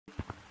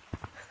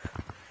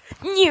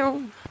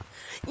New.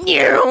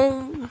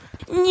 New.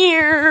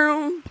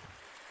 New.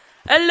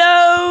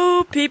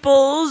 Hello,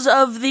 peoples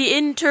of the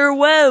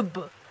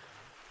interweb.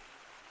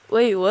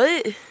 Wait,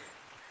 what?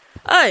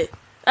 Hi,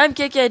 I'm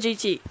CapCut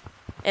GT,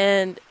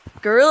 and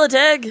Gorilla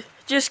Tag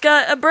just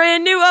got a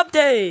brand new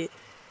update.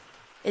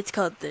 It's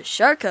called the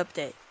Shark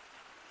Update.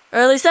 Or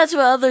at least that's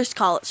what others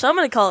call it, so I'm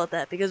gonna call it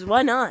that, because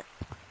why not?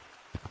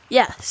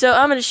 Yeah, so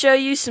I'm gonna show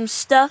you some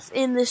stuff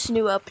in this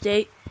new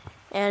update,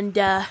 and,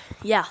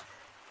 yeah.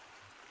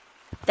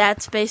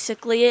 That's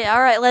basically it.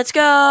 Alright, let's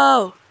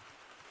go!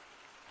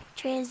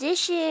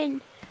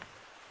 Transition.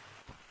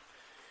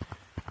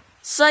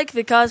 Psych,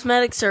 the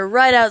cosmetics are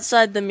right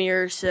outside the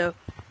mirror, so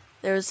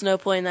there's no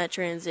point in that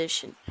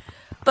transition.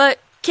 But,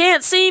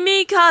 can't see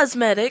me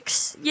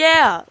cosmetics.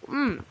 Yeah,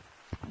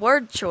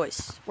 word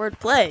choice. Word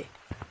play.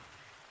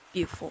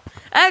 Beautiful.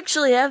 I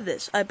actually have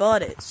this. I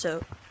bought it,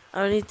 so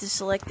I don't need to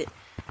select it.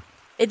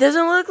 It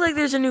doesn't look like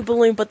there's a new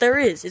balloon, but there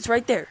is. It's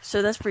right there,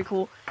 so that's pretty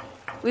cool.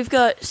 We've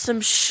got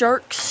some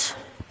sharks.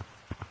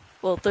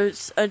 Well,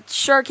 there's a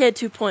Shark Head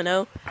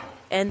 2.0.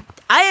 And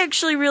I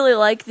actually really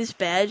like this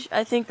badge.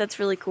 I think that's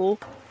really cool.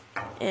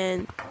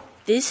 And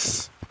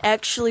this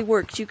actually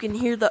works. You can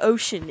hear the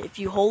ocean if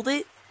you hold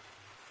it.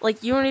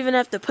 Like, you don't even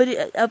have to put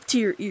it up to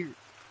your ear.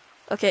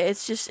 Okay,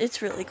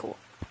 it's really cool.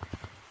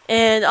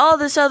 And all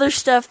this other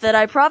stuff that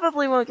I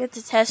probably won't get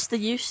to test the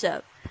use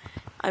of.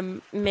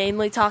 I'm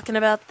mainly talking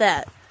about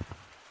that.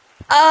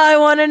 I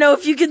want to know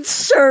if you can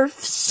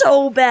surf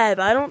so bad,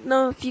 but I don't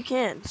know if you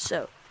can,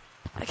 so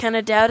I kind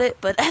of doubt it.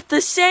 But at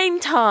the same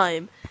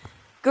time,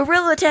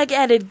 Gorilla Tag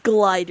added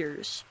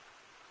gliders.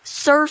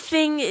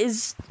 Surfing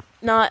is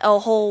not a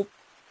whole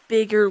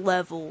bigger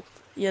level,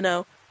 you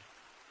know.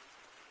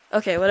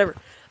 Okay, whatever.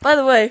 By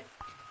the way,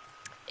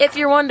 if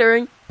you're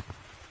wondering,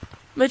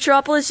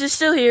 Metropolis is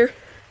still here.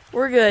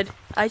 We're good.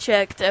 I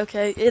checked,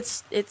 okay.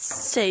 It's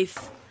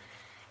safe.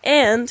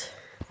 And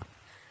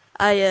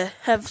I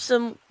have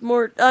some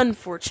more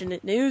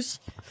unfortunate news.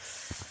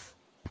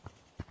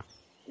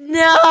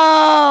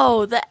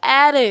 No! The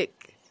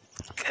attic!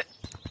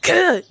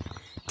 Good!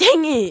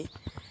 Dang it!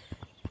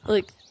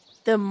 Look,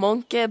 the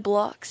monkey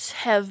blocks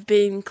have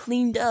been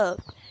cleaned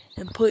up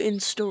and put in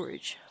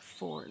storage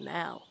for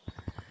now.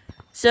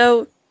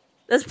 So,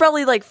 that's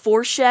probably like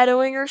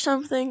foreshadowing or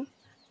something,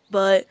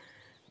 but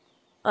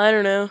I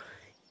don't know.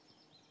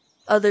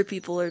 Other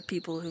people are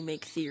people who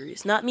make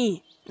theories. Not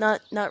me.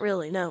 Not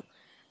really, no.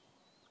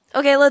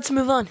 Okay, let's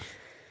move on.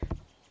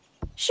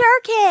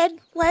 Shark Head,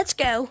 let's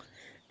go.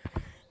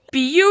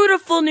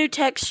 Beautiful new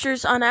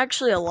textures on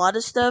actually a lot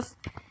of stuff.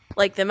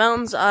 Like the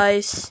mountain's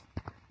ice,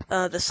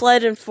 the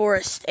sled in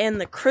forest, and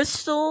the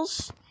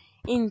crystals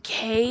in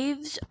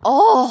caves.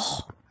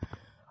 Oh,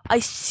 I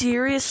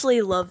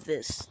seriously love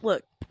this.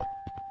 Look.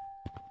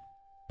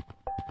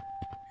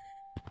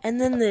 And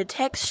then the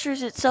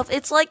textures itself,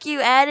 it's like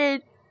you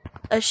added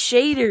a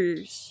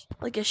shader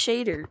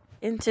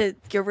into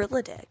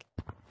Gorilla Tag.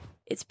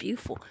 It's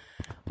beautiful.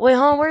 Wait,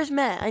 where's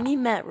Matt? I need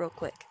Matt real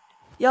quick.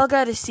 Y'all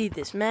gotta see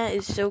this. Matt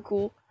is so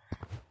cool.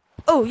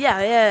 Oh,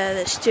 yeah,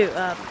 this too.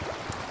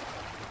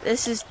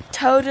 This is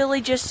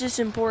totally just as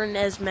important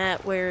as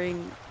Matt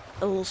wearing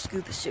a little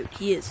scuba suit.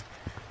 He is.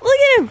 Look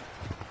at him!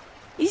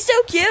 He's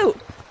so cute!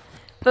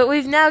 But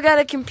we've now got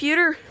a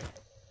computer,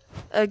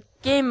 a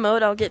game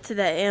mode, I'll get to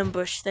that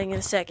ambush thing in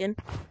a second,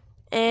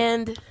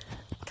 and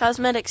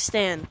cosmetic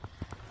stand.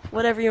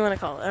 Whatever you want to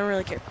call it, I don't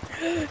really care.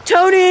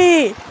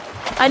 Tony!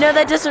 I know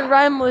that doesn't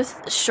rhyme with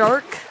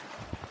shark.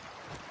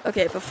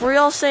 Okay, before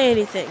y'all say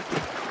anything.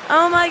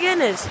 Oh my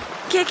goodness,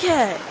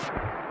 Kickhead!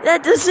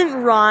 That doesn't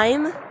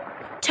rhyme.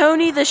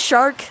 Tony the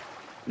shark,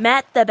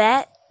 Matt the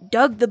bat,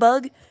 Doug the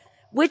bug.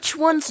 Which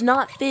one's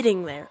not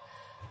fitting there?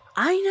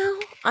 I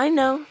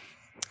know.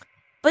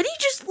 But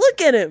just look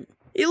at him.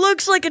 He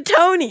looks like a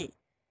Tony.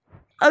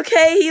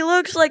 Okay, he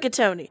looks like a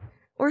Tony.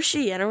 Or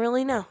she, I don't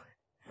really know.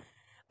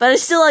 But I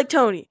still like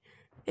Tony.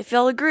 If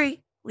y'all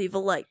agree, leave a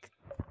like.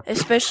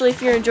 Especially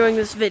if you're enjoying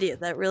this video.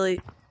 That really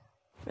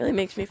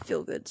makes me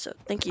feel good, so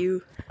thank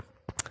you.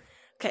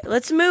 Okay,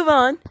 let's move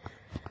on.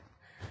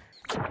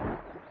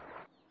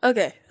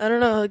 Okay, I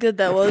don't know how good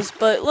that was,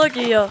 but look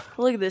at y'all.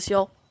 Look at this,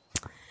 y'all.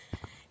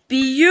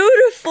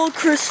 Beautiful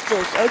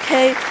crystals,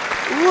 okay?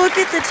 Look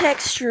at the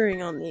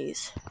texturing on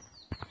these.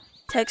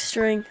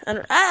 Texturing,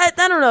 I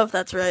don't know if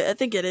that's right. I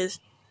think it is.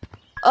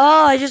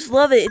 Oh, I just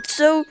love it. It's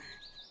so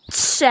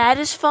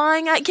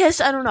satisfying, I guess.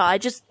 I don't know.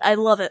 I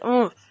love it.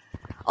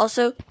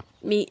 Also,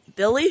 meet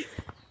Billy.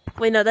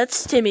 Wait, no,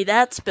 that's Timmy.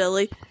 That's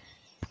Billy.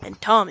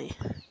 And Tommy.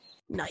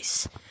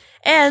 Nice.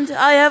 And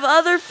I have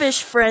other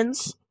fish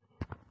friends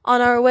on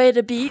our way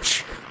to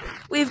beach.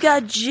 We've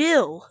got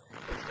Jill.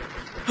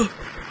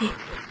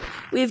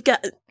 We've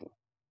got...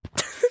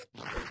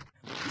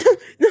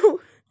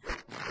 No.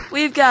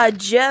 We've got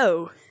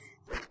Joe.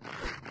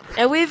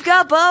 And we've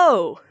got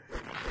Bo.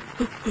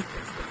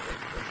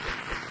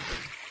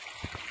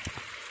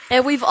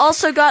 And we've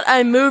also got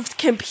a moved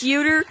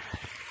computer,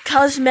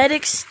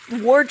 cosmetics,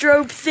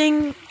 wardrobe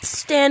thing,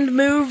 stand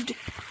moved,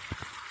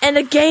 and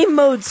a game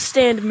mode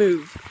stand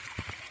move.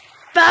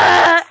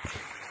 Bah!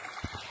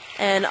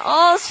 And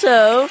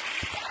also,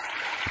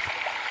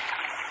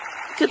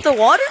 could the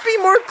water be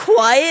more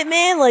quiet,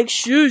 man? Like,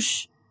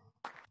 shoosh.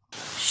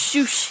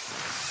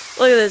 Shoosh.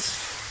 Look at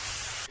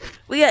this.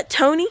 We got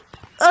Tony.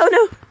 Oh,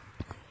 no.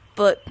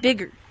 But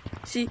bigger.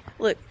 See?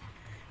 Look.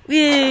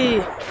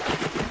 Wee.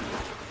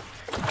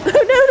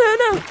 Oh,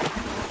 no.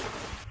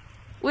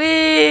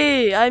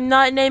 Wee. I'm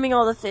not naming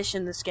all the fish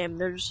in this game.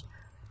 There's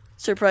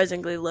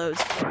surprisingly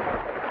loads.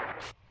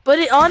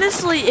 But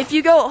honestly, if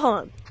you go...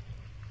 Hold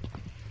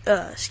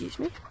on. Excuse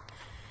me.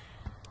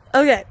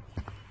 Okay.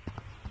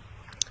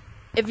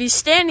 If you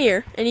stand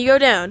here and you go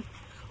down,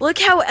 look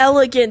how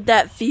elegant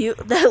that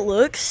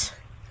looks.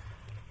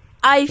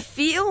 I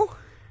feel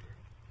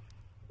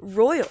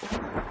royal.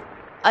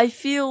 I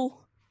feel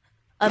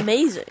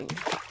amazing.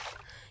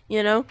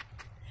 You know?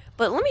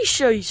 But let me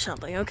show you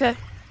something, okay?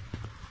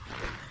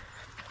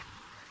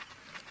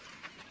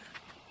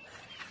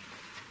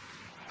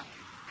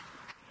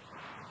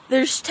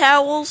 There's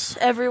towels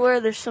everywhere.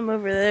 There's some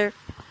over there.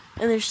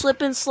 And there's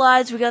slip and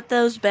slides. We got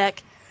those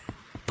back.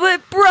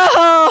 But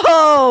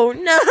bro,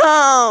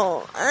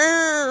 no.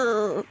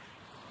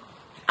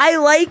 I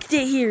liked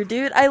it here,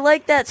 dude. I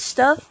like that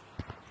stuff.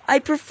 I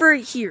prefer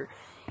it here.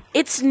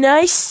 It's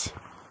nice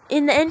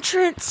in the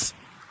entrance.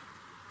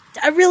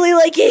 I really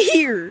like it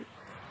here.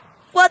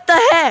 What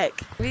the heck?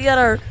 We got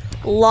our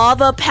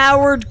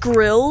lava-powered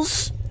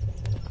grills.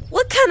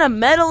 What kind of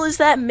metal is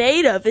that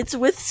made of? It's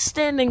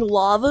withstanding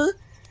lava.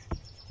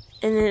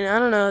 And then, I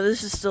don't know,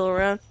 this is still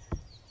around.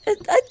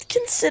 I'd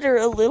consider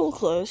a little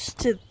close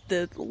to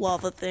the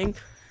lava thing.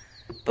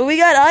 But we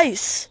got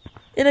ice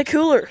in a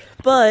cooler.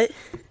 But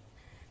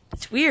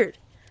it's weird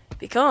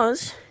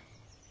because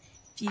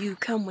if you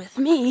come with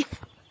me,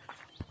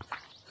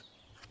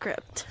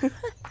 crap.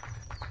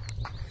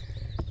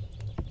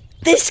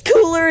 This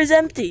cooler is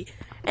empty.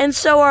 And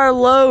so are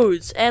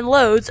loads and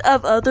loads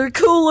of other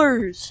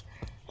coolers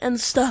and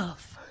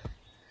stuff.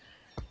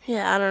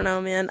 Yeah, I don't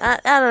know, man. I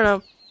don't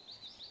know.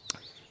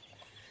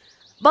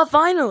 But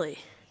finally,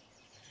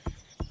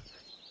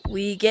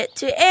 we get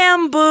to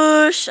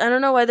ambush. I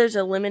don't know why there's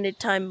a limited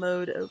time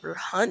mode over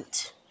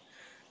hunt.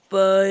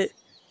 But,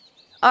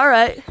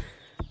 alright.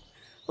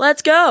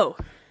 Let's go.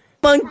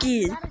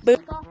 Monkey. Look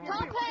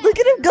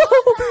at him go.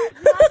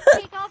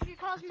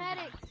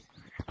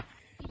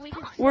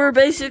 We're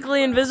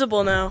basically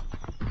invisible now.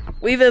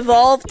 We've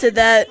evolved to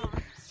that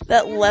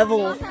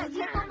level.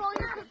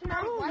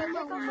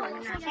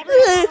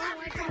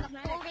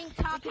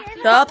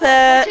 Top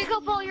hat. Take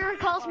up all your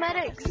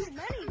cosmetics.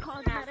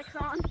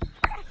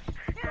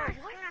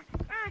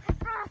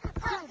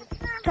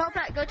 Top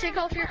hat, go take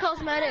off your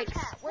cosmetics.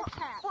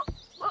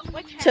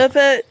 Top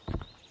hat.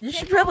 You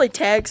should probably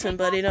tag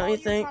somebody, don't you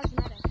think?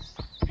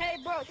 Hey,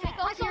 bro, take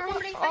off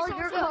all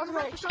your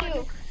cosmetics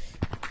too.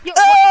 Yo,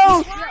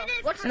 Oh!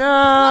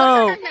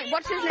 No!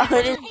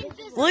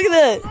 Look at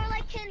that.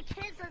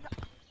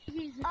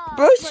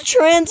 Bro's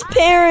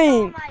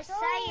transparent.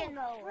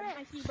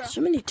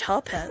 So many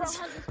top hats.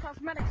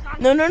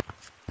 No.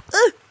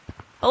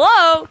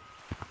 Hello.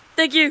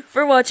 Thank you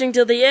for watching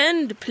till the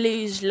end.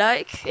 Please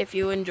like if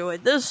you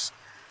enjoyed this.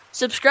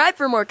 Subscribe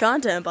for more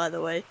content, by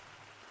the way.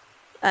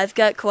 I've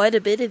got quite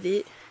a bit of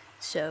it.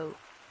 So,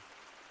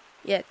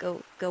 yeah,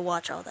 go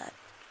watch all that.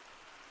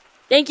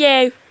 Thank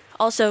you.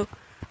 Also,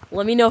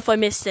 let me know if I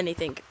missed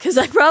anything, because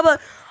I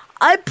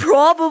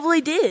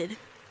probably did.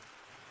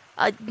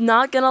 I'm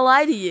not gonna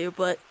lie to you,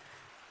 but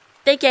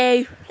thank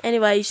you.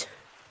 Anyways,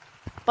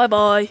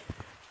 bye-bye.